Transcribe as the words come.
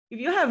if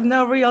you have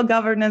no real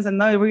governance and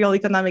no real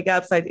economic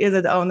upside, is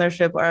it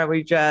ownership or are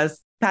we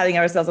just patting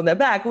ourselves on the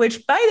back?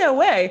 Which, by the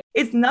way,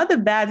 it's not a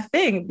bad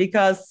thing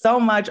because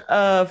so much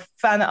of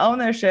fan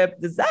ownership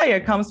desire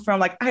comes from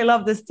like, I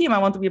love this team. I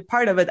want to be a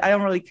part of it. I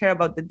don't really care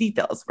about the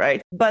details,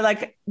 right? But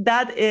like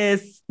that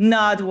is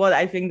not what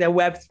I think the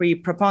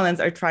Web3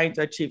 proponents are trying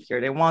to achieve here.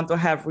 They want to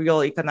have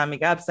real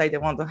economic upside. They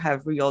want to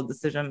have real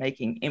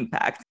decision-making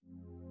impact.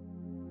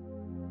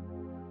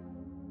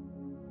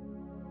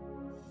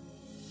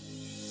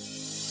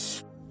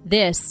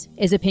 This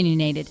is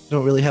Opinionated. I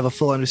don't really have a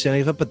full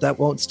understanding of it, but that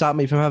won't stop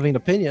me from having an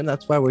opinion.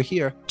 That's why we're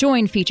here.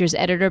 Join features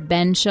editor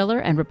Ben Schiller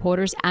and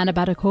reporters Anna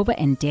Batakova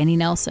and Danny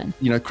Nelson.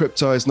 You know,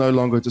 crypto is no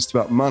longer just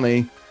about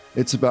money.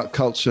 It's about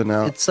culture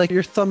now. It's like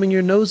you're thumbing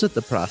your nose at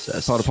the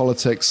process. Part of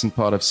politics and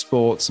part of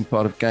sports and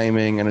part of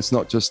gaming, and it's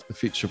not just the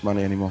future of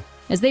money anymore.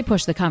 As they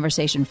push the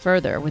conversation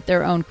further with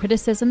their own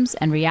criticisms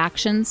and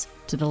reactions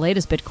to the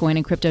latest Bitcoin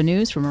and crypto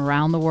news from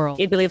around the world.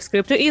 It believes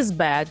crypto is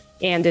bad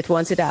and it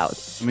wants it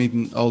out. I'm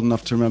even old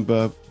enough to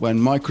remember when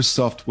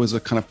Microsoft was a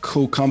kind of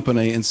cool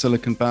company in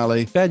Silicon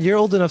Valley. Ben, you're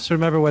old enough to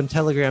remember when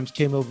telegrams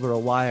came over a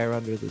wire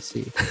under the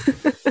sea.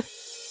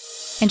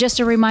 And just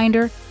a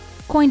reminder,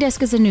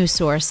 CoinDesk is a news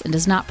source and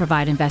does not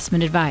provide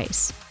investment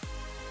advice.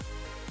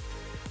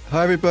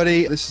 Hi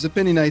everybody, this is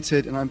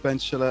Opinionated and I'm Ben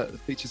Schiller, the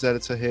features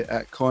editor here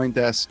at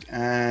CoinDesk,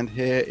 and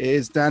here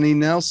is Danny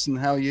Nelson.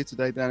 How are you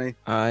today, Danny?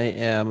 I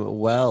am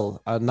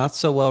well. Not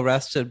so well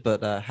rested,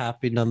 but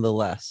happy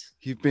nonetheless.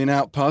 You've been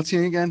out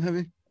partying again, have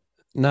you?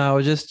 No,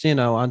 just,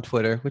 on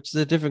Twitter, which is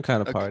a different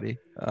kind of party.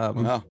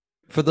 Wow.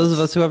 For those of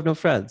us who have no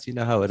friends, you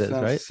know how it is,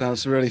 right?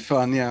 Sounds really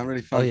fun. Yeah,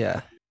 really fun. Oh, yeah.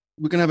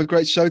 We're going to have a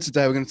great show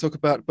today. We're going to talk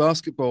about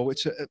basketball,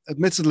 which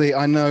admittedly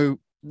I know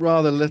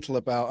rather little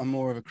about. I'm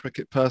more of a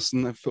cricket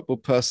person, a football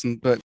person,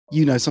 but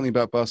you know something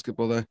about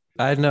basketball though.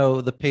 I know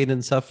the pain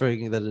and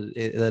suffering that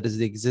is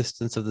the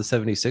existence of the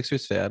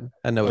 76ers fan.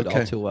 I know it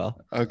all too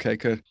well. Okay,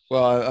 good.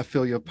 Well, I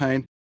feel your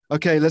pain.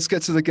 Okay, let's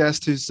get to the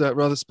guest who's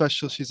rather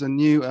special. She's a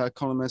new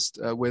columnist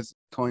with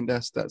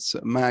CoinDesk. That's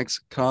Mags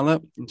Carla,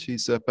 and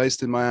she's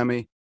based in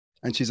Miami,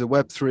 and she's a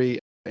Web3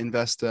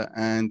 investor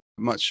and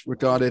much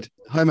regarded.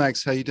 Hi,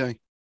 Mags. How you doing?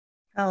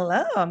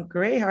 Hello, I'm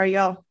great. How are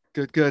y'all?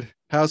 Good, good.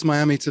 How's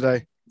Miami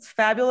today? It's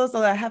fabulous,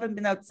 although I haven't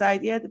been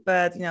outside yet,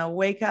 but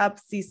wake up,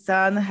 see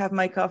sun, have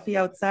my coffee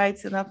outside.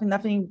 So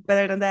nothing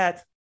better than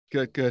that.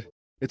 Good, good.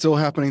 It's all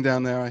happening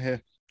down there, I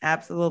hear.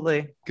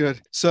 Absolutely.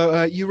 Good.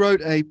 So you wrote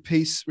a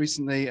piece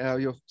recently,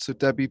 your sort of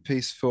debut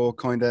piece for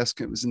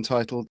CoinDesk. It was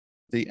entitled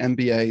The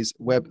NBA's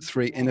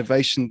Web3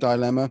 Innovation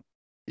Dilemma.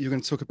 You're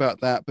going to talk about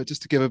that, but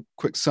just to give a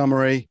quick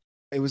summary,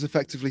 it was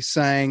effectively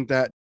saying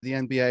that the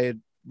NBA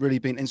had really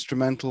been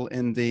instrumental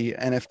in the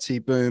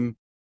NFT boom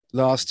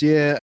last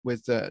year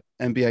with the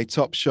NBA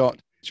Top Shot,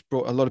 which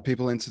brought a lot of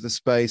people into the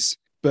space.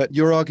 But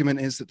your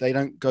argument is that they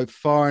don't go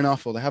far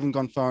enough, or they haven't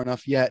gone far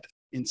enough yet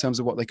in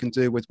terms of what they can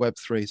do with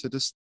Web3. So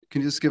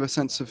can you just give a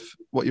sense of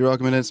what your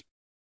argument is?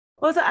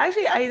 Well, so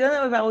actually, I don't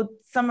know if I would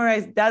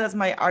summarize that as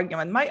my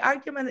argument. My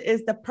argument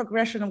is the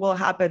progression will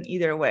happen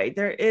either way.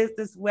 There is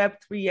this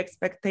Web3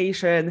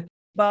 expectation,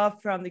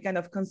 both from the kind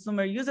of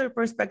consumer user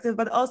perspective,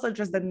 but also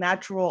just the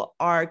natural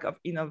arc of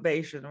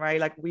innovation, right?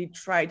 Like we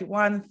tried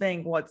one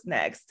thing, what's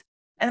next?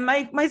 And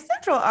my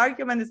central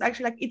argument is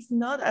actually like, it's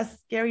not as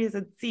scary as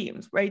it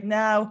seems. Right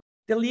now,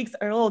 the leagues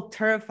are a little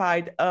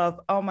terrified of,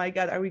 oh my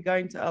God, are we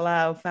going to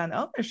allow fan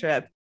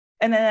ownership?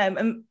 And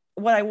then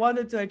what I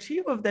wanted to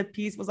achieve with that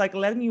piece was like,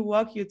 let me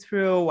walk you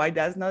through why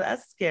that's not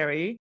as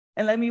scary.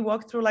 And let me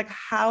walk through like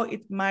how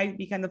it might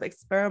be kind of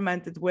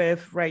experimented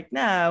with right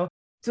now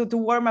to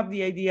warm up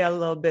the idea a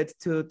little bit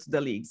to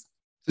the leagues.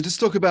 So just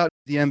talk about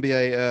the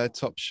NBA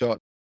Top Shot.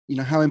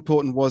 How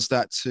important was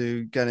that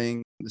to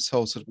getting this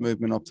whole sort of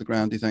movement off the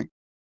ground, do you think?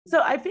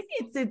 So I think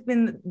it's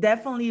been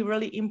definitely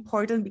really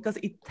important because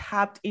it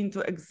tapped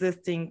into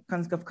existing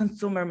kind of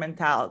consumer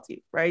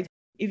mentality, right?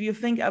 If you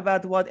think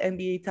about what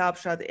NBA Top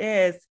Shot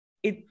is,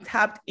 it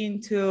tapped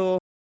into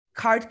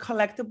card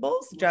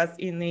collectibles just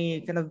in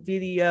the kind of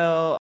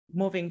video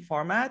moving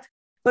format,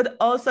 but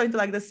also into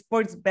like the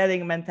sports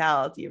betting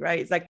mentality, right?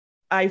 It's like,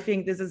 I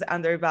think this is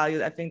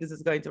undervalued. I think this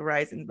is going to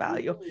rise in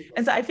value.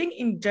 And so I think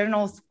in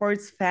general,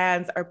 sports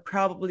fans are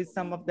probably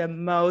some of the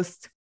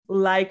most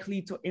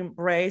likely to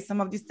embrace some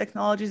of these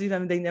technologies,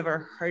 even if they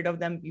never heard of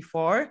them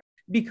before,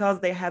 because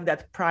they have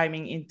that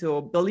priming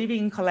into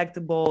believing in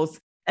collectibles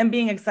and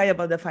being excited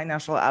about the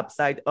financial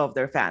upside of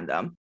their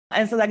fandom.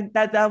 And so like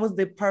that was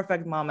the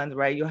perfect moment,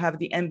 right? You have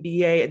the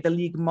NBA, the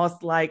league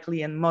most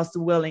likely and most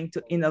willing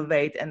to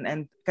innovate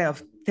and kind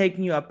of take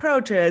new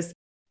approaches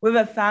with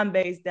a fan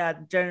base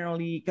that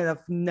generally kind of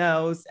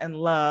knows and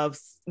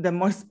loves the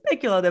more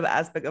speculative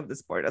aspect of the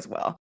sport as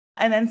well.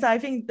 And then so I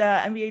think the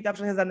NBA Top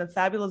Shot has done a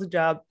fabulous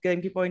job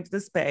getting people into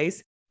the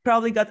space,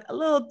 probably got a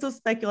little too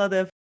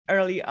speculative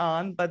early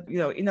on, but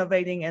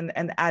innovating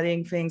and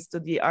adding things to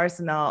the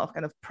arsenal of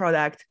kind of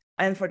product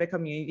and for the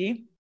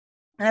community.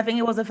 And I think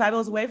it was a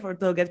fabulous way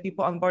to get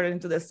people on board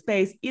into the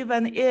space,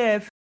 even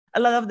if a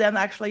lot of them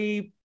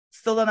actually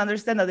still don't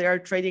understand that they are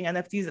trading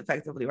NFTs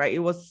effectively, right? It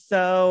was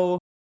so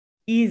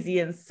easy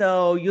and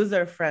so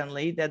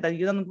user-friendly that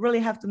you don't really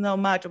have to know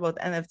much about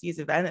NFTs,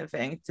 if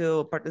anything, to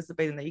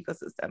participate in the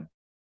ecosystem.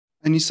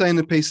 And you say in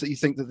the piece that you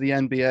think that the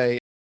NBA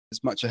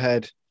is much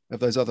ahead of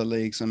those other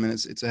leagues. I mean,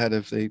 it's ahead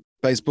of the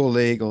baseball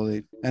league or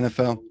the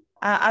NFL.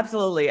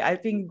 Absolutely. I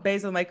think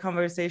based on my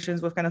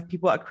conversations with kind of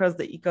people across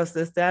the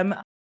ecosystem,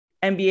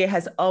 NBA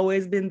has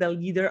always been the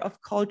leader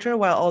of culture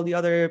while all the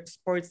other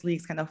sports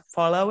leagues kind of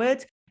follow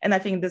it. And I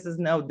think this is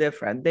no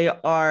different. They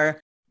are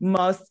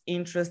most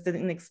interested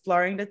in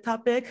exploring the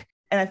topic.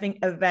 And I think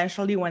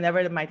eventually, whenever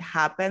it might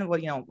happen,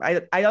 well,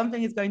 I don't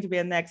think it's going to be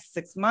a next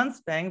 6 months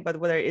thing, but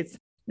whether it's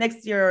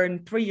next year or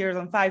in 3 years,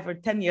 or 5 or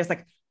 10 years,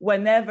 like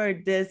whenever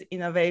this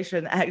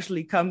innovation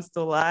actually comes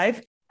to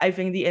life, I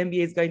think the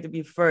NBA is going to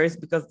be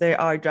first because they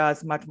are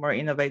just much more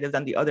innovative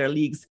than the other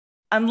leagues,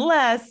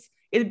 unless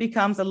it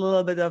becomes a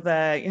little bit of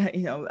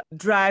a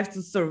drive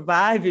to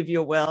survive, if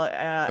you will,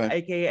 right.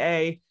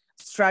 AKA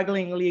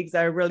struggling leagues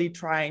are really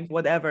trying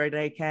whatever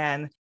they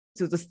can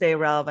to stay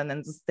relevant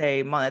and to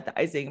stay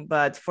monetizing.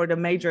 But for the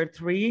major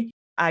three,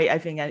 I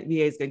think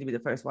NBA is going to be the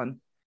first one.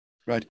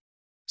 Right.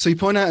 So you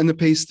point out in the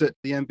piece that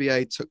the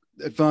NBA took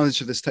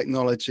advantage of this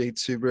technology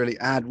to really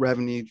add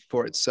revenue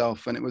for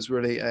itself, and it was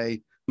really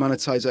a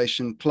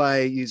monetization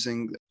play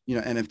using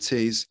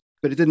NFTs,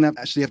 but it didn't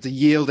actually have to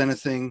yield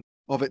anything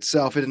of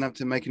itself. It didn't have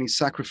to make any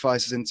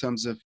sacrifices in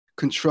terms of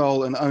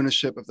control and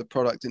ownership of the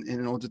product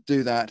in order to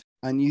do that.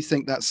 And you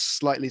think that's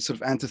slightly sort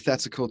of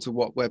antithetical to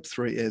what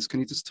Web3 is. Can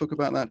you just talk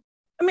about that?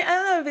 I mean, I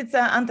don't know if it's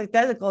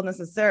antithetical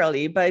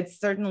necessarily, but it's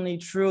certainly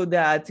true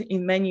that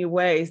in many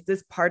ways,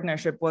 this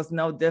partnership was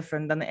no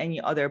different than any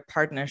other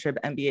partnership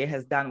NBA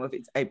has done with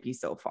its IP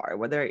so far,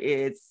 whether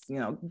it's,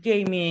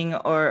 gaming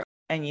or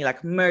any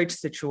like merge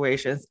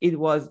situations. It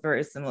was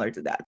very similar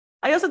to that.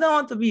 I also don't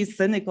want to be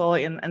cynical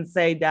and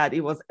say that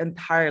it was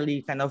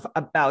entirely kind of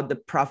about the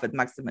profit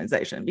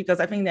maximization, because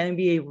I think the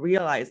NBA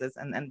realizes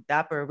and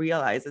Dapper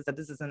realizes that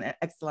this is an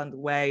excellent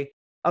way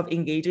of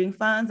engaging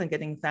fans and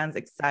getting fans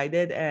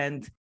excited.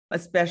 And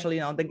especially,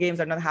 the games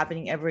are not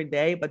happening every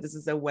day, but this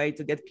is a way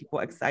to get people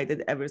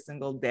excited every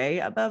single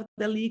day about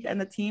the league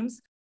and the teams.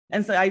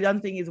 And so I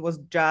don't think it was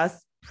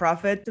just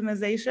profit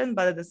optimization,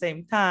 but at the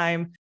same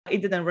time,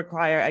 it didn't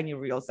require any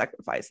real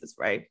sacrifices,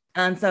 right?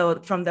 And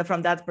so from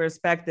that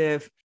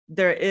perspective,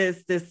 there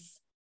is this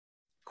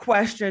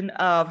question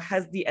of,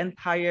 has the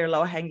entire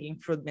low-hanging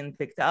fruit been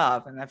picked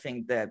up? And I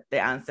think that the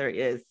answer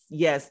is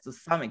yes, to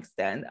some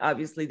extent.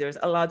 Obviously, there's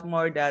a lot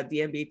more that the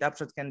NBA Top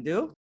Shot can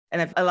do,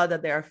 and a lot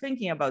that they are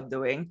thinking about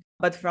doing.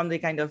 But from the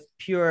kind of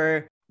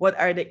pure, what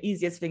are the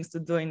easiest things to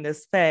do in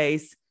this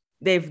space,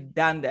 they've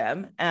done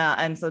them.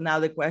 And so now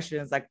the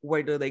question is like,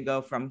 where do they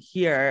go from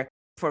here?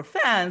 For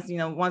fans,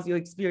 once you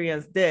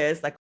experience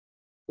this, like,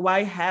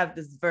 why have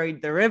this very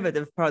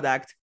derivative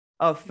product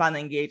of fan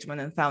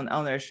engagement and fan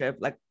ownership?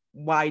 Like,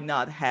 why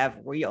not have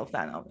real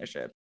fan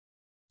ownership?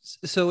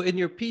 So in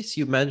your piece,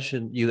 you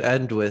mentioned, you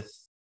end with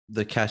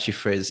the catchy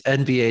phrase,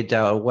 NBA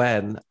DAO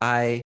when.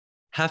 I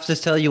have to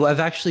tell you,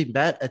 I've actually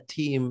met a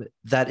team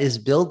that is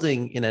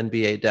building an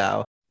NBA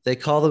DAO. They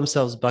call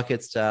themselves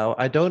Buckets DAO.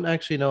 I don't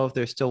actually know if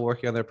they're still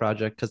working on their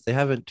project because they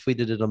haven't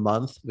tweeted in a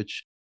month,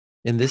 which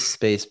in this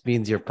space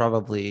means you're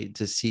probably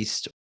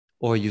deceased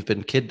or you've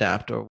been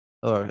kidnapped or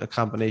a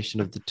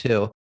combination of the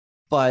two.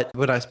 But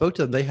when I spoke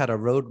to them, they had a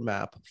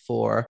roadmap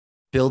for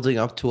building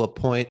up to a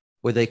point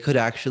where they could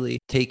actually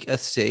take a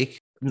stake,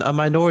 a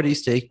minority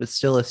stake, but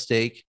still a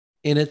stake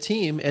in a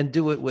team and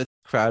do it with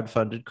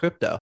crowdfunded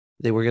crypto.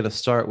 They were going to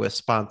start with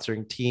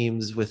sponsoring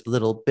teams with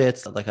little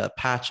bits like a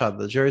patch on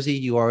the jersey.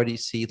 You already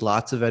see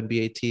lots of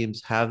NBA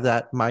teams have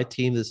that. My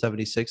team, the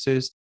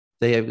 76ers,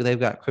 they've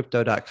got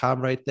crypto.com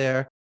right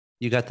there.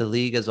 You got the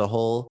league as a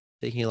whole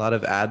taking a lot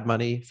of ad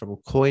money from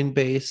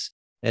Coinbase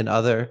and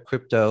other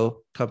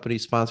crypto company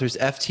sponsors,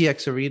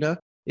 FTX Arena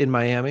in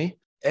Miami.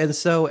 And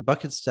so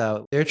Buckets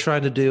DAO, they're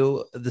trying to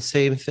do the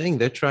same thing.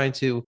 They're trying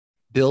to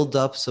build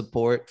up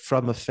support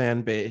from a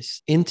fan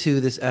base into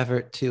this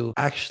effort to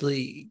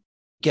actually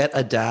get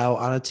a DAO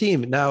on a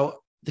team. Now,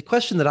 the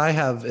question that I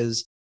have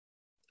is,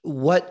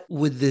 what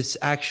would this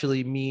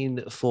actually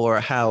mean for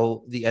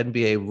how the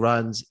NBA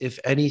runs, if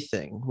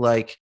anything?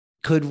 Like,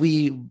 could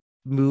we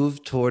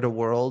move toward a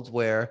world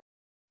where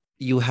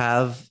you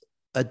have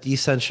a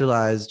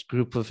decentralized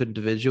group of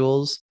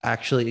individuals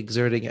actually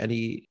exerting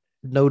any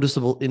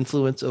noticeable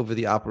influence over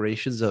the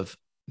operations of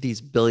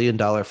these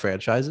billion-dollar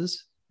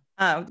franchises?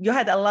 You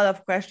had a lot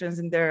of questions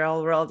in there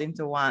all rolled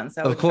into one.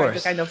 So I would try to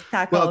kind of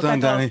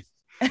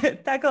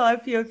tackle a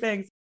few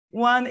things.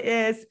 One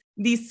is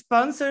the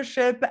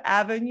sponsorship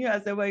avenue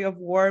as a way of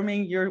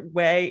worming your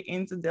way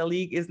into the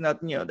league is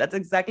not new. That's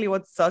exactly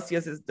what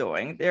Socios is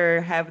doing.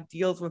 They have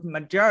deals with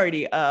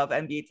majority of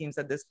NBA teams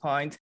at this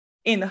point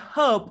in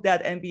hope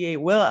that NBA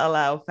will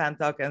allow fan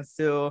tokens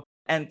to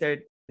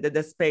enter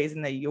the space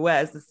in the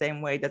US the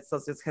same way that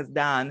Socios has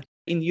done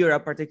in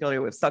Europe, particularly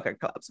with soccer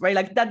clubs, right?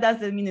 Like, that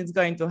doesn't mean it's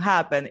going to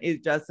happen.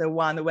 It's just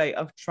one way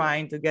of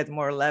trying to get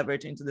more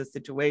leverage into the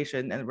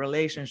situation and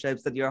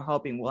relationships that you're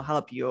hoping will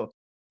help you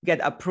get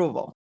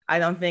approval. I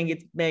don't think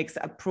it makes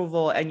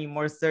approval any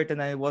more certain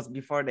than it was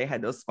before they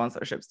had those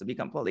sponsorships, to be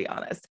completely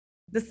honest.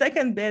 The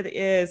second bit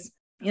is,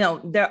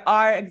 there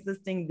are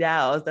existing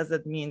DAOs. Does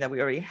it mean that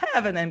we already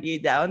have an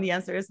NBA DAO? And the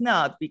answer is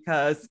not,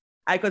 because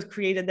I could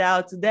create a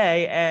DAO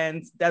today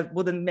and that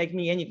wouldn't make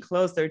me any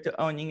closer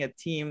to owning a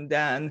team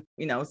than,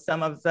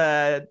 some of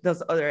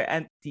those other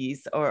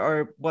entities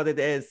or what it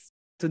is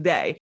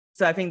today.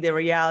 So I think the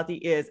reality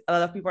is a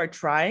lot of people are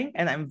trying,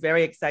 and I'm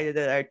very excited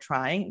that they're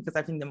trying, because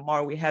I think the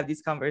more we have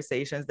these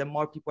conversations, the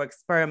more people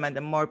experiment,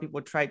 the more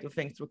people try to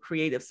think through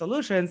creative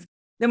solutions,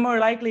 the more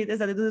likely it is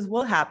that this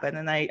will happen.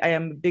 And I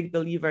am a big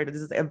believer that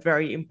this is a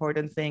very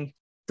important thing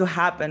to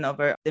happen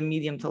over the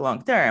medium to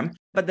long term.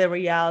 But the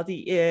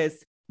reality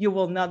is you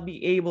will not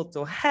be able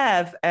to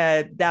have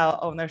a DAO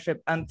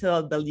ownership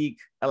until the league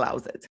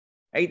allows it,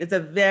 right? It's a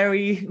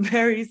very,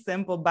 very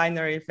simple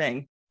binary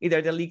thing. Either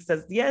the league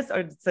says yes or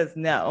it says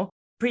no.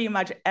 Pretty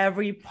much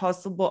every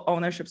possible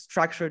ownership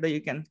structure that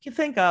you can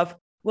think of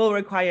will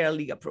require a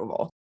league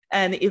approval.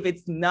 And if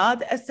it's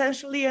not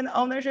essentially an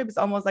ownership, it's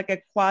almost like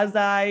a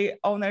quasi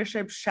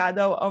ownership,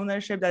 shadow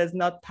ownership that is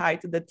not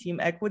tied to the team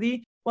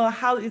equity. Well,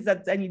 how is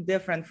that any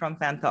different from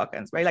fan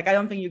tokens, right? Like, I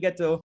don't think you get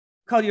to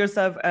call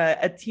yourself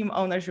a team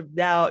ownership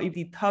DAO if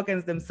the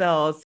tokens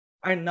themselves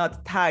are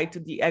not tied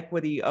to the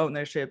equity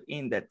ownership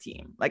in the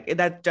team. Like,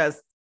 that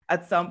just,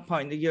 at some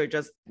point, you're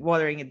just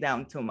watering it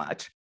down too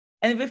much.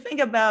 And if we think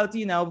about,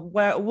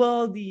 where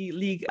will the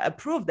league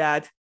approve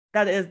that?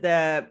 That is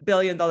the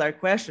billion-dollar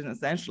question,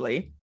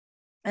 essentially.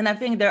 And I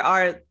think there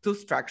are two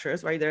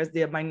structures, right? There's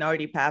the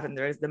minority path and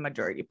there's the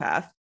majority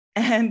path.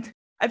 And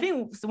I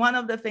think one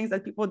of the things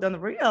that people don't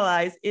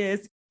realize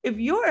is if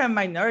you're a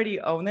minority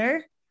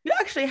owner, you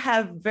actually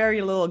have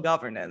very little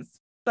governance,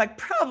 like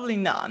probably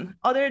none,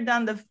 other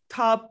than the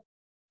top.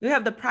 You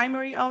have the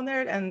primary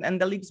owner, and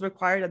the leagues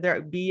require that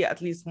there be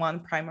at least one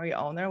primary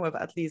owner with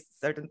at least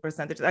a certain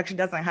percentage. It actually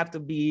doesn't have to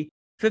be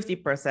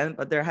 50%,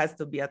 but there has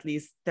to be at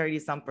least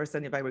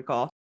 30% if I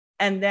recall.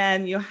 And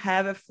then you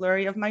have a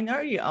flurry of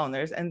minority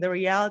owners. And the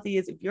reality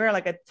is, if you're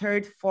like a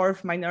third,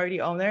 fourth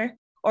minority owner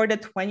or the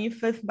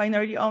 25th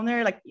minority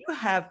owner, like, you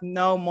have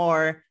no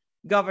more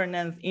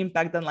governance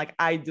impact than like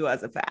I do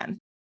as a fan.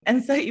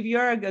 And so if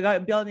you're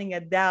building a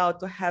DAO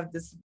to have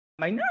this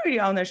minority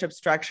ownership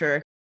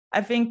structure,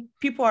 I think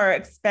people are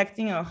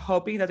expecting or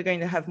hoping that they're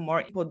going to have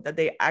more people that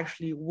they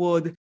actually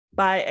would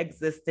buy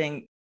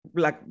existing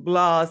like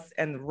laws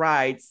and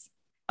rights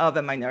of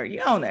a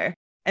minority owner.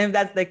 And if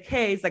that's the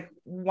case, like,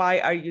 why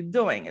are you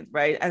doing it,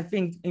 right? I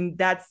think in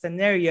that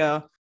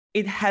scenario,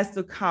 it has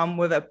to come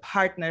with a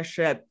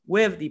partnership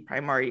with the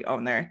primary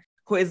owner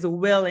who is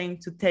willing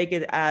to take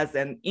it as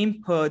an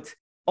input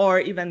or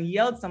even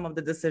yield some of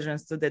the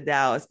decisions to the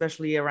DAO,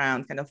 especially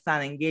around kind of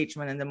fan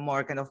engagement and the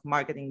more kind of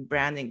marketing,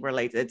 branding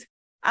related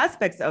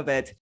aspects of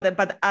it.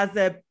 But as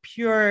a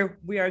pure,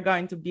 we are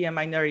going to be a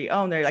minority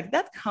owner, like,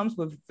 that comes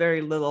with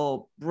very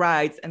little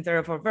rights and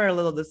therefore very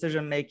little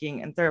decision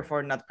making and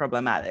therefore not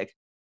problematic.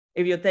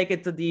 If you take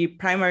it to the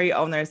primary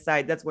owner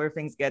side, that's where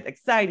things get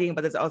exciting,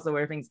 but it's also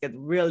where things get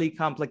really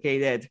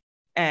complicated.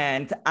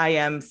 And I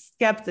am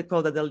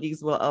skeptical that the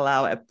leagues will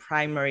allow a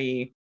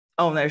primary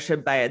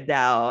ownership by a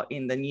DAO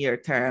in the near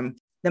term.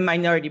 The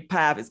minority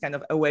path is kind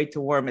of a way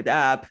to warm it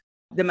up.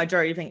 The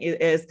majority thing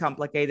is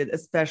complicated,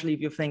 especially if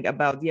you think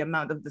about the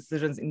amount of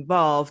decisions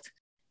involved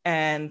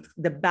and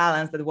the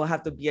balance that will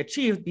have to be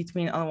achieved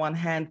between, on one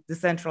hand,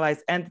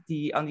 decentralized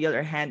entity, on the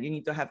other hand, you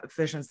need to have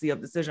efficiency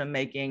of decision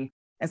making.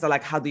 And so,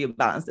 like, how do you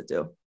balance the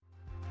two?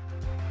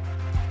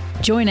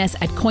 Join us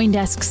at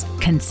CoinDesk's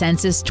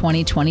Consensus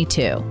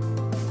 2022.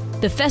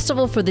 The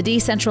Festival for the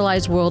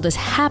Decentralized World is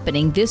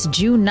happening this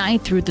June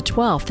 9th through the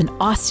 12th in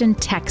Austin,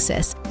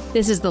 Texas.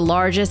 This is the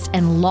largest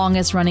and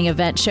longest running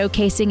event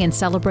showcasing and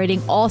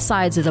celebrating all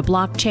sides of the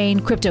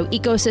blockchain, crypto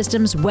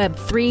ecosystems,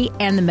 Web3,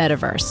 and the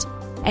metaverse.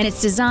 And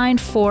it's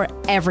designed for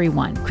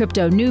everyone: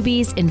 crypto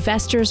newbies,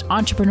 investors,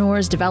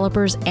 entrepreneurs,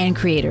 developers, and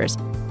creators.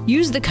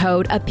 Use the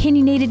code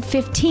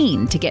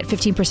OPINIONATED15 to get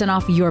 15%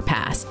 off your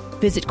pass.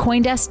 Visit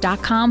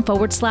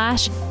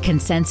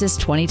CoinDesk.com/Consensus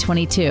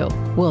 2022.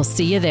 We'll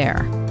see you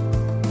there.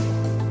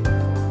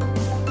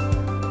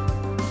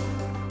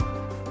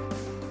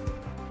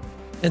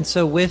 And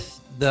so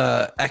with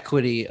the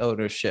equity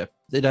ownership,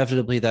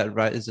 inevitably that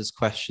raises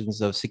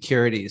questions of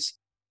securities.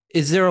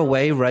 Is there a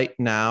way right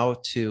now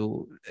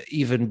to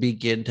even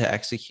begin to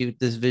execute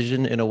this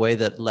vision in a way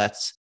that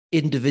lets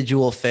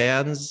individual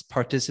fans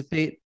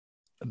participate?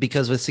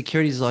 Because with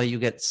securities law, you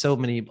get so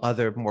many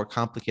other more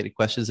complicated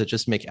questions that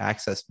just make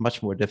access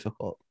much more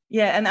difficult.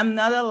 Yeah, and I'm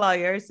not a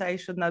lawyer, so I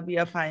should not be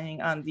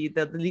opining on the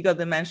legal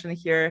dimension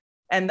here.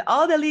 And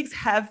all the leagues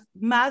have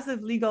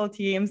massive legal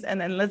teams. And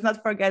then let's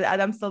not forget,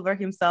 Adam Silver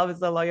himself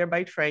is a lawyer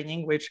by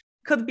training, which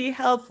could be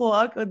helpful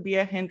or could be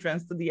a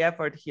hindrance to the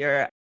effort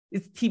here.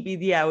 It's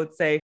TBD, I would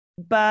say.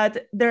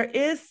 But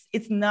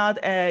it's not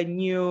a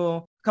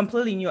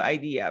completely new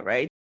idea,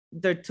 right?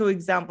 There are two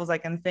examples I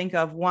can think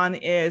of. One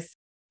is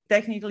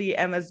technically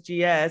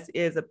MSGS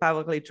is a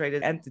publicly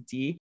traded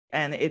entity,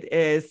 and it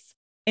is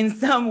in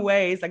some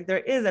ways, like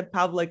there is a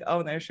public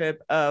ownership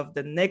of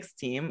the Knicks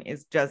team. It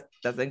just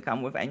doesn't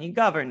come with any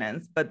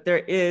governance, but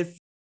there is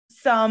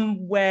some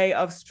way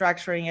of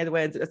structuring it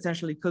where it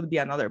essentially could be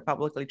another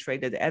publicly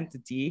traded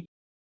entity.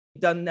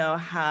 Don't know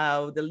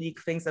how the league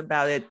thinks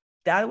about it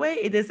that way.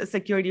 It is a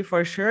security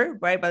for sure,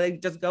 right? But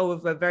it just go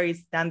with a very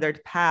standard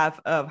path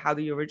of how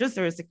do you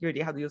register a security?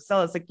 How do you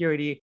sell a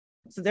security?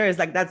 So there is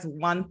like, that's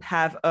one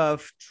path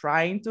of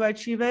trying to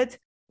achieve it.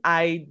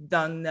 I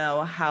don't know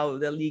how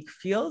the league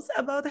feels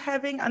about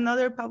having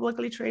another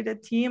publicly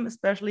traded team,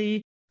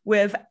 especially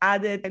with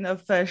added kind of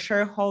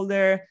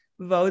shareholder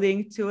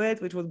voting to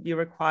it, which would be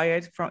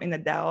required from in a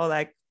DAO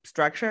like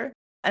structure.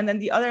 And then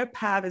the other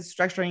path is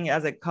structuring it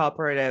as a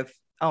cooperative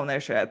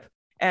ownership.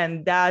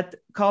 And that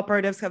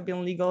cooperatives have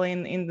been legal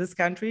in this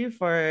country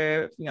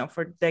for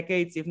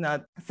decades, if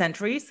not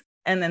centuries.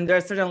 And then there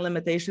are certain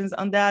limitations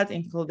on that,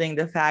 including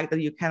the fact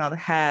that you cannot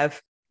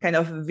have kind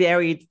of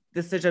varied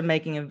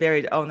decision-making and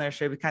varied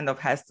ownership. It kind of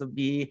has to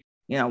be,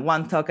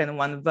 one token,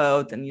 one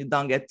vote, and you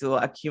don't get to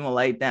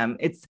accumulate them.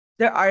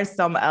 There are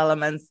some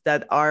elements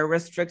that are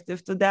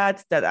restrictive to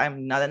that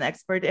I'm not an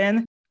expert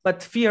in,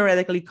 but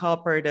theoretically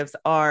cooperatives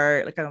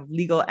are like kind of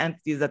legal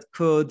entities that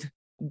could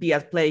be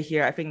at play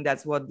here. I think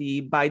that's what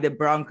the Buy the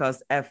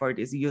Broncos effort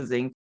is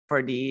using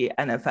for the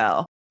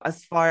NFL.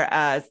 As far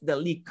as the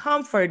league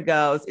comfort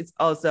goes, it's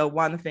also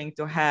one thing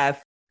to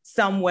have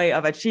some way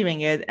of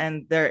achieving it.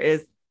 And there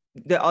is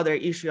the other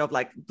issue of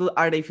like,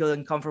 are they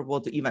feeling comfortable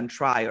to even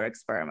try or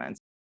experiment?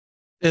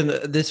 And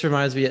this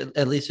reminds me,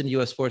 at least in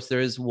US sports,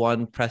 there is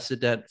one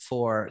precedent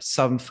for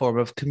some form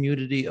of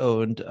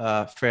community-owned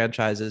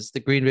franchises. The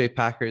Green Bay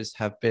Packers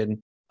have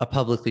been a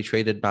publicly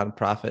traded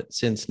nonprofit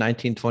since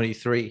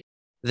 1923.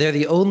 They're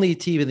the only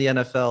team in the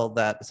NFL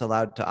that is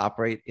allowed to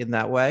operate in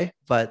that way,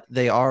 but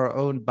they are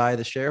owned by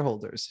the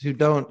shareholders who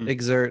don't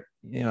exert,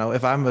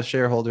 if I'm a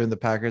shareholder in the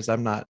Packers,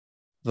 I'm not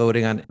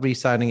voting on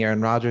re-signing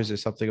Aaron Rodgers or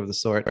something of the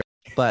sort.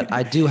 But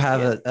I do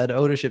have Yes. an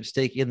ownership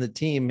stake in the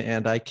team,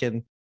 and I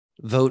can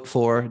vote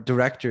for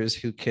directors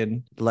who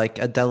can, like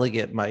a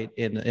delegate might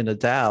in a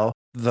DAO,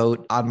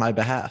 vote on my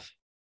behalf.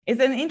 It's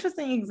an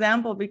interesting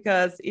example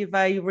because if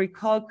I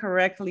recall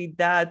correctly,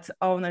 that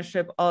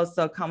ownership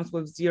also comes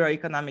with zero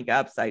economic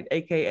upside,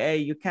 aka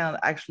you cannot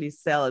actually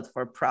sell it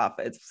for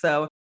profit.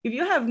 So if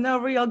you have no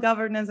real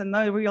governance and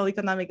no real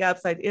economic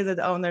upside, is it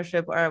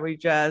ownership or are we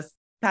just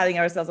patting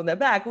ourselves on the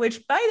back?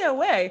 Which, by the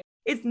way,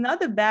 it's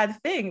not a bad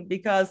thing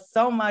because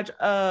so much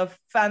of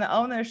fan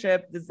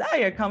ownership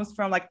desire comes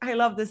from like, I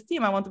love this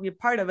team, I want to be a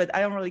part of it,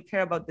 I don't really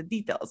care about the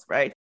details,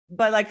 right?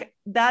 But like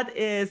that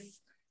is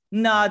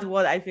not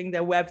what I think the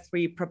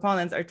Web3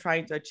 proponents are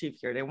trying to achieve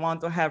here. They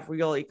want to have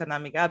real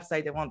economic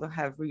upside. They want to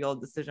have real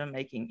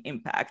decision-making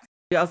impact.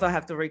 We also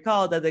have to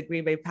recall that the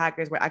Green Bay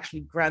Packers were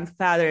actually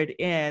grandfathered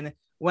in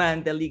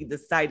when the league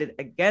decided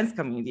against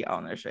community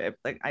ownership.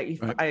 Like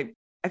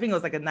I think it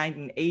was like the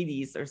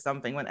 1980s or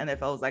something when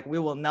NFL was like, we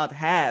will not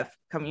have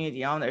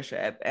community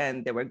ownership.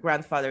 And they were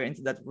grandfathered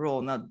into that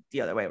rule, not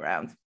the other way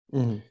around.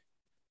 Mm-hmm.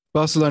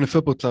 Barcelona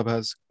Football Club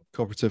has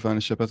cooperative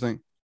ownership, I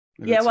think.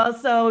 Yeah, well,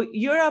 so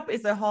Europe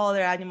is a whole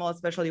other animal,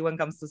 especially when it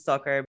comes to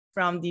soccer.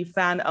 From the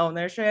fan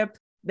ownership,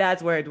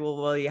 that's where it will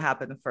really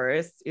happen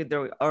first.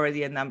 There are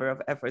already a number of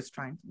efforts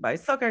trying to buy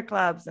soccer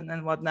clubs and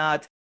then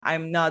whatnot.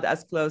 I'm not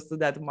as close to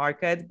that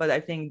market, but I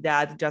think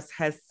that just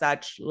has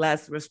such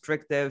less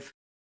restrictive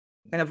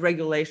kind of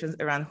regulations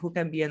around who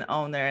can be an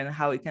owner and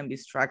how it can be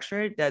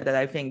structured that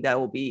I think that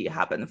will be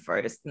happen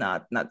first,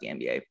 not the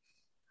NBA.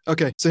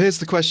 Okay, so here's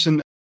the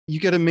question. You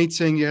get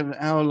an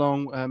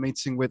hour-long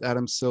meeting with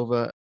Adam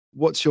Silver.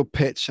 What's your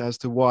pitch as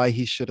to why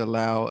he should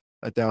allow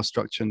a DAO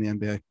structure in the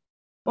NBA?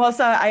 Well,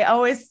 so I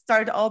always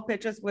start all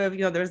pitches with,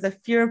 there's a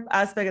fear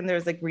aspect and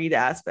there's a greed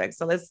aspect.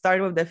 So let's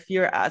start with the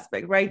fear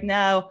aspect. Right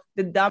now,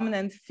 the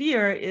dominant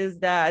fear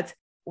is that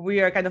we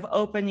are kind of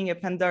opening a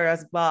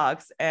Pandora's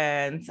box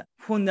and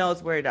who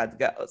knows where that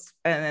goes.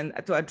 And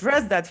then to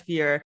address that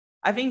fear,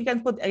 I think you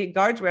can put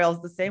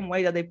guardrails the same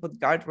way that they put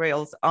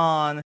guardrails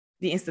on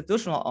the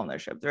institutional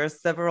ownership. There are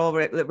several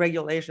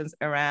regulations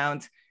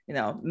around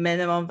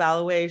minimum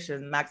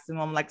valuation,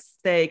 maximum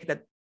stake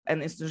that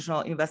an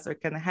institutional investor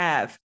can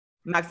have,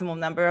 maximum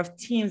number of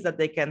teams that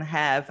they can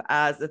have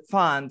as a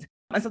fund.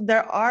 And so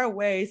there are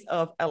ways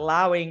of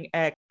allowing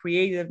a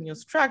creative new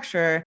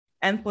structure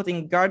and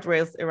putting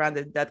guardrails around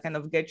it that kind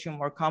of get you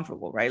more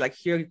comfortable, right? Like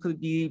here it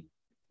could be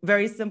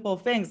very simple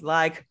things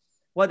like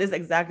what is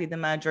exactly the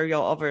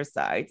managerial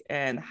oversight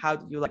and how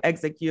do you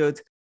execute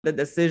the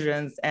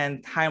decisions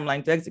and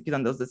timeline to execute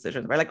on those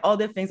decisions, right? Like all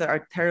the things that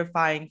are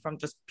terrifying from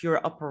just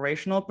pure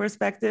operational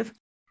perspective,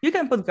 you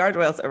can put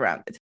guardrails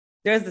around it.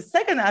 There's the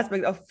second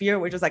aspect of fear,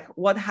 which is like,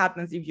 what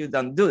happens if you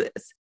don't do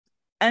this?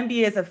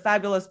 NBA is a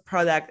fabulous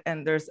product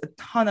and there's a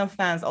ton of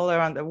fans all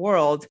around the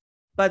world,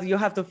 but you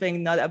have to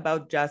think not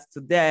about just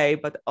today,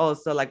 but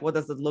also like, what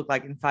does it look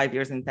like in 5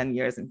 years, in 10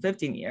 years, in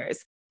 15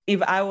 years?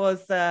 If I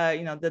was,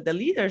 the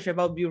leadership,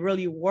 I would be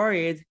really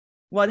worried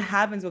what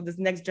happens with this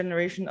next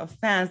generation of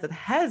fans that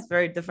has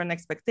very different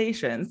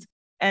expectations.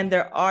 And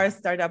there are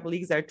startup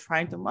leagues that are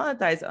trying to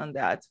monetize on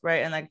that,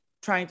 right? And like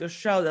trying to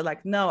show that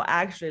like, no,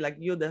 actually, like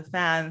you, the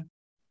fan,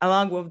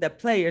 along with the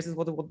players is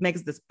what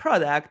makes this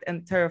product.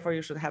 And therefore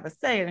you should have a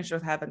say and you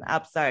should have an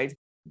upside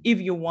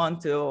if you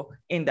want to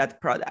in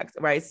that product,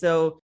 right?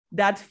 So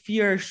that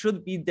fear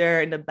should be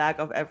there in the back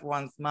of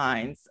everyone's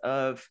minds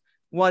of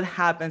what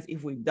happens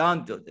if we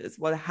don't do this?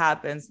 What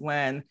happens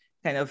when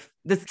kind of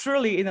this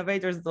truly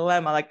innovator's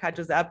dilemma like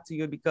catches up to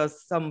you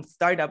because some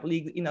startup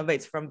league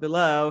innovates from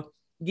below,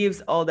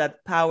 gives all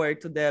that power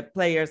to the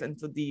players and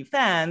to the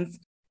fans.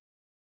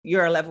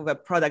 You're left with a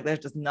product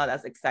that's just not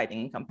as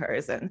exciting in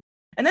comparison.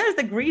 And then there's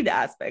the greed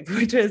aspect,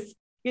 which is,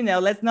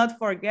 let's not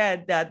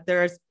forget that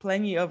there's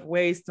plenty of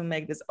ways to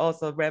make this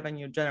also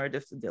revenue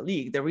generative to the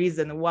league. The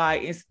reason why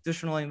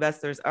institutional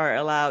investors are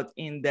allowed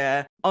in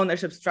the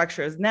ownership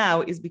structures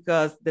now is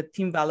because the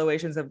team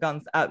valuations have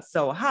gone up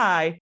so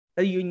high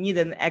that you need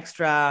an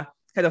extra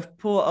kind of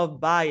pool of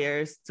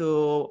buyers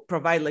to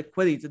provide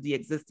liquidity to the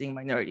existing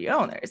minority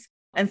owners.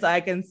 And so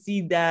I can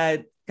see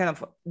that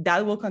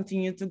that will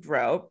continue to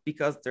grow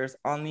because there's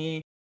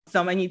only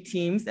so many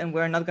teams and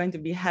we're not going to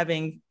be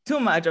having too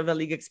much of a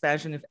league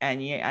expansion, if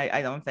any,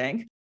 I don't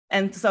think.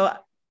 And so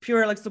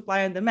pure like supply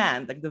and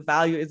demand, like the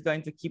value is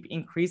going to keep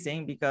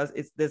increasing because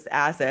it's this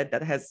asset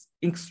that has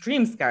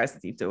extreme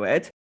scarcity to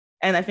it.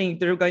 And I think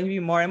there are going to be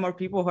more and more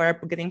people who are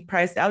getting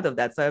priced out of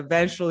that. So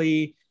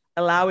eventually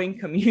allowing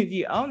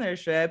community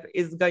ownership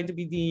is going to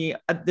be the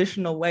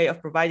additional way of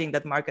providing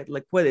that market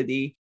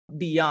liquidity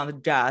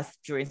beyond just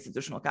pure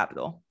institutional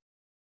capital.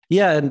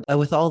 Yeah. And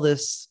with all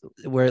this,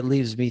 where it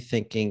leaves me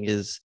thinking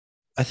is,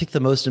 I think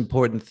the most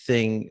important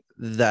thing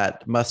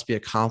that must be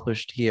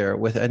accomplished here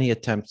with any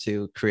attempt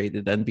to create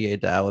an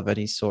NBA DAO of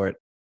any sort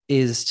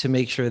is to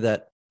make sure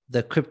that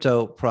the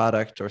crypto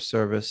product or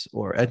service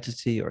or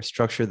entity or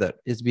structure that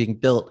is being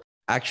built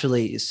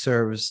actually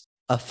serves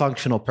a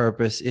functional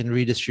purpose in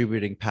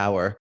redistributing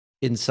power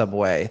in some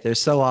way.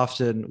 There's so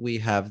often we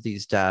have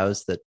these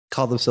DAOs that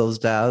call themselves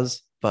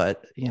DAOs,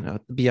 but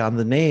beyond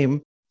the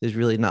name, there's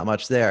really not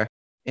much there.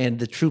 And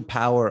the true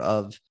power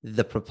of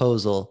the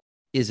proposal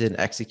is in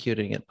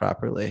executing it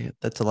properly.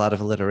 That's a lot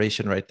of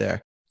alliteration right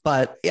there.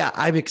 But yeah,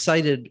 I'm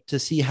excited to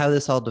see how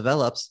this all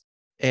develops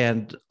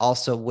and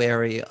also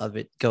wary of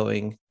it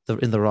going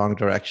in the wrong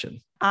direction.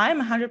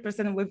 I'm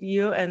 100% with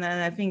you. And then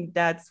I think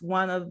that's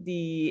one of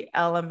the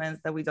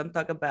elements that we don't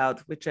talk about,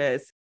 which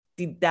is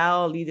the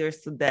DAO leaders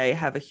today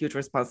have a huge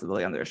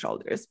responsibility on their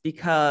shoulders,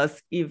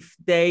 because if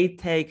they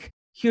take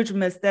huge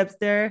missteps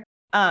there,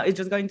 it's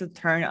just going to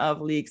turn off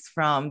leagues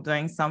from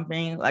doing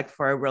something like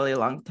for a really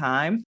long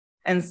time.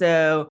 And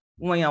so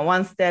when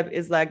one step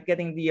is like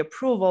getting the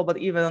approval, but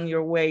even on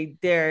your way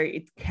there,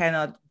 it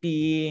cannot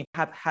be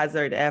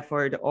haphazard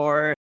effort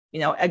or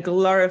a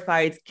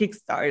glorified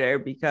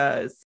Kickstarter,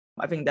 because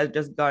I think that's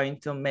just going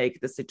to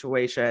make the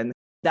situation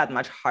that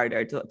much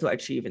harder to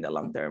achieve in the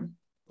long term.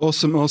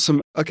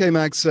 Awesome. Okay,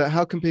 Mags,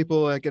 how can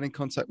people get in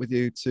contact with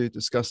you to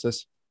discuss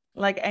this?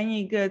 Like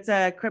any good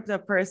crypto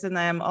person,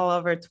 I am all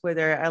over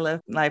Twitter. I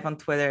live live on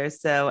Twitter.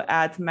 So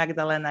at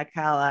Magdalena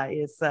Kala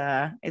is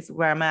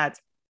where I'm at.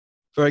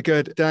 Very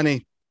good.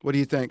 Danny, what do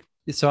you think?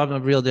 So I'm a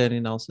real Danny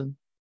Nelson.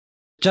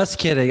 Just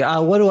kidding.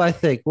 What do I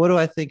think? What do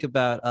I think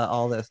about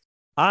all this?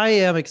 I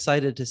am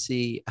excited to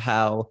see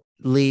how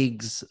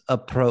leagues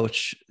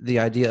approach the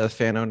idea of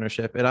fan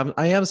ownership. And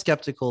I am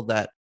skeptical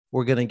that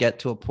we're going to get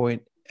to a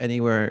point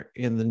anywhere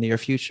in the near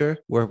future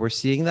where we're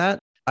seeing that.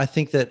 I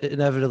think that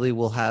inevitably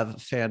we'll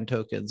have fan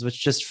tokens,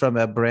 which just from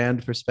a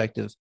brand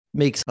perspective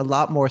makes a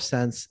lot more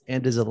sense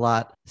and is a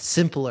lot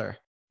simpler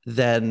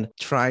than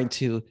trying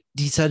to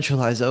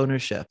decentralize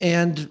ownership.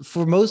 And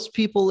for most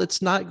people,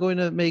 it's not going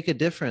to make a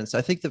difference.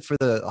 I think that for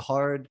the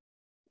hard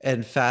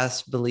and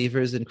fast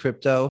believers in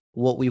crypto,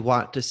 what we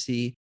want to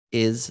see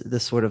is the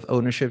sort of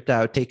ownership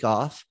DAO take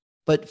off.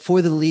 But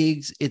for the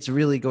leagues, it's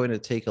really going to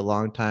take a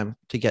long time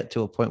to get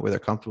to a point where they're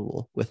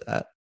comfortable with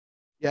that.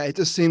 Yeah, it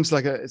just seems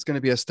like it's going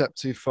to be a step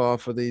too far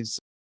for these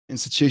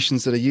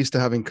institutions that are used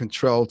to having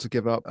control to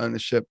give up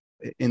ownership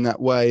in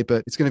that way.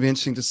 But it's going to be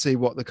interesting to see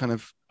what the kind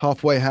of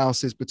halfway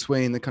house is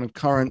between the kind of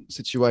current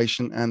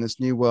situation and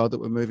this new world that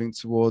we're moving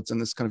towards, and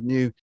this kind of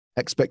new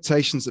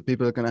expectations that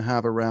people are going to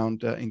have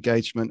around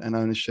engagement and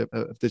ownership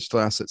of digital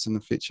assets in the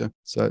future.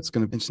 So it's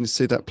going to be interesting to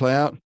see that play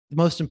out.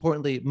 Most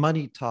importantly,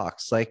 money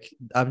talks. Like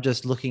I'm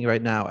just looking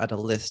right now at a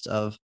list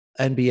of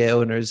NBA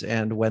owners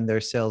and when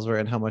their sales were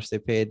and how much they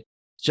paid.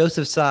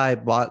 Joseph Tsai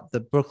bought the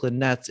Brooklyn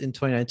Nets in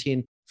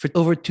 2019 for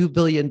over $2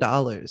 billion.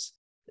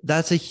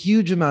 That's a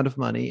huge amount of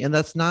money. And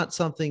that's not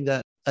something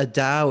that a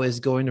DAO is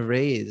going to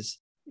raise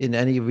in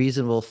any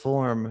reasonable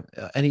form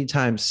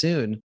anytime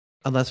soon,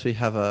 unless we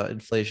have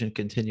inflation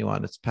continue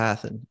on its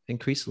path and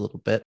increase a little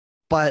bit.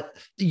 But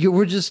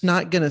we're just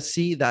not going to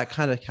see that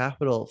kind of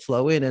capital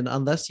flow in. And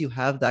unless you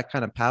have that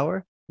kind of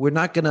power, we're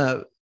not going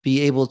to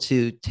be able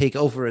to take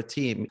over a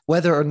team,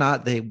 whether or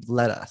not they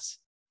let us.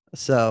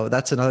 So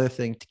that's another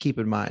thing to keep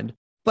in mind.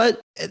 But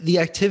the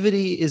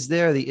activity is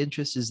there, the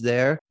interest is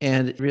there,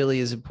 and it really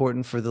is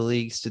important for the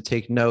leagues to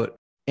take note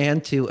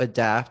and to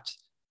adapt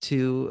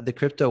to the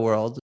crypto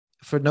world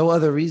for no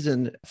other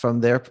reason,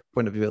 from their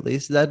point of view at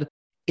least, that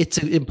it's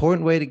an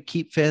important way to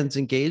keep fans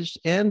engaged,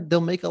 and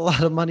they'll make a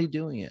lot of money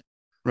doing it.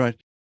 Right.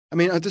 I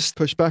mean, I just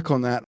push back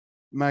on that.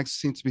 Mags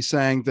seems to be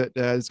saying that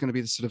there's going to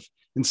be this sort of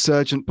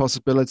insurgent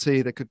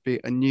possibility. There could be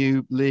a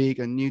new league,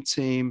 a new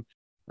team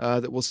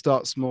that will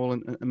start small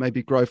and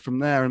maybe grow from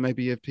there. And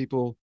maybe if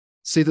people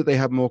see that they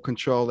have more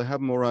control, they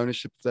have more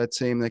ownership of their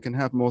team, they can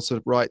have more sort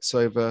of rights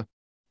over,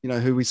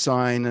 who we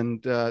sign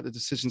and the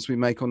decisions we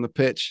make on the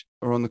pitch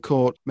or on the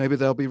court. Maybe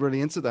they'll be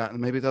really into that.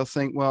 And maybe they'll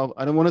think, well,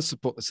 I don't want to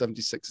support the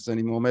 76ers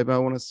anymore. Maybe I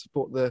want to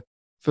support the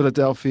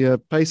Philadelphia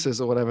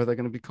Pacers or whatever they're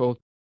going to be called.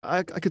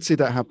 I could see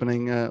that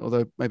happening,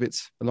 although maybe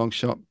it's a long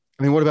shot.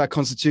 I mean, what about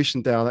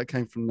Constitution DAO? That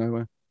came from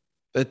nowhere.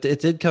 It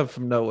did come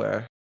from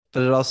nowhere,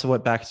 but it also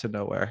went back to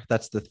nowhere.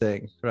 That's the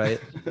thing, right?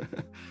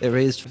 It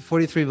raised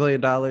 $43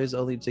 million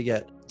only to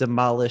get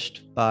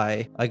demolished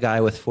by a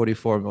guy with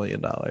 $44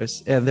 million.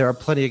 And there are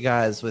plenty of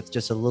guys with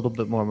just a little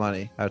bit more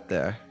money out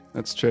there.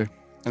 That's true.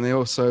 And they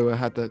also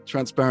had the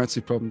transparency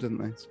problem, didn't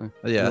they? So,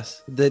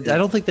 yes. I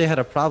don't think they had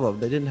a problem.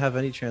 They didn't have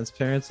any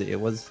transparency.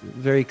 It was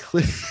very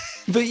clear.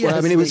 But yes, well,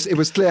 I mean, it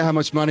was clear how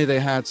much money they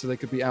had, so they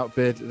could be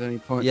outbid at any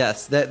point.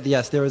 Yes,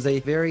 there was a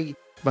very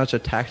much a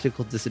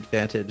tactical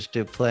disadvantage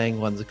to playing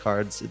one's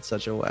cards in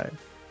such a way.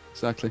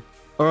 Exactly.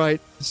 All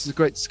right, this is a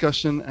great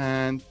discussion,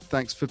 and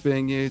thanks for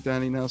being you,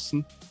 Danny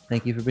Nelson.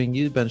 Thank you for being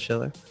you, Ben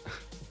Schiller.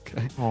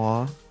 Okay.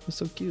 Aw, you're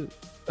so cute.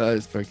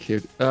 It's very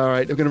cute. All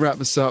right, we're going to wrap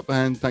this up,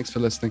 and thanks for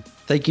listening.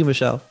 Thank you,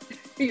 Michelle.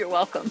 You're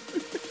welcome.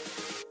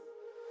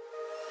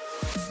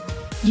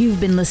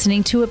 You've been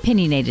listening to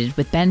Opinionated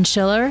with Ben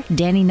Schiller,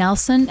 Danny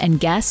Nelson, and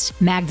guest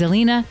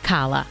Magdalena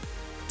Kala.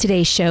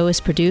 Today's show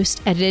is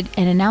produced, edited,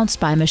 and announced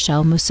by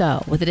Michelle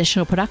Mousseau, with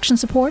additional production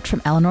support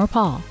from Eleanor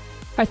Paul.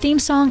 Our theme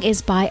song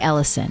is by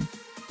Ellison.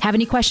 Have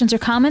any questions or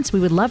comments? We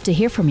would love to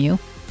hear from you.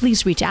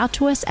 Please reach out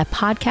to us at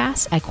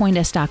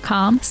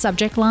podcasts@coindesk.com,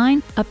 subject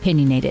line,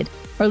 opinionated,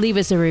 or leave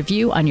us a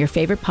review on your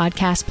favorite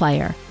podcast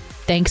player.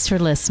 Thanks for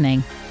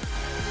listening.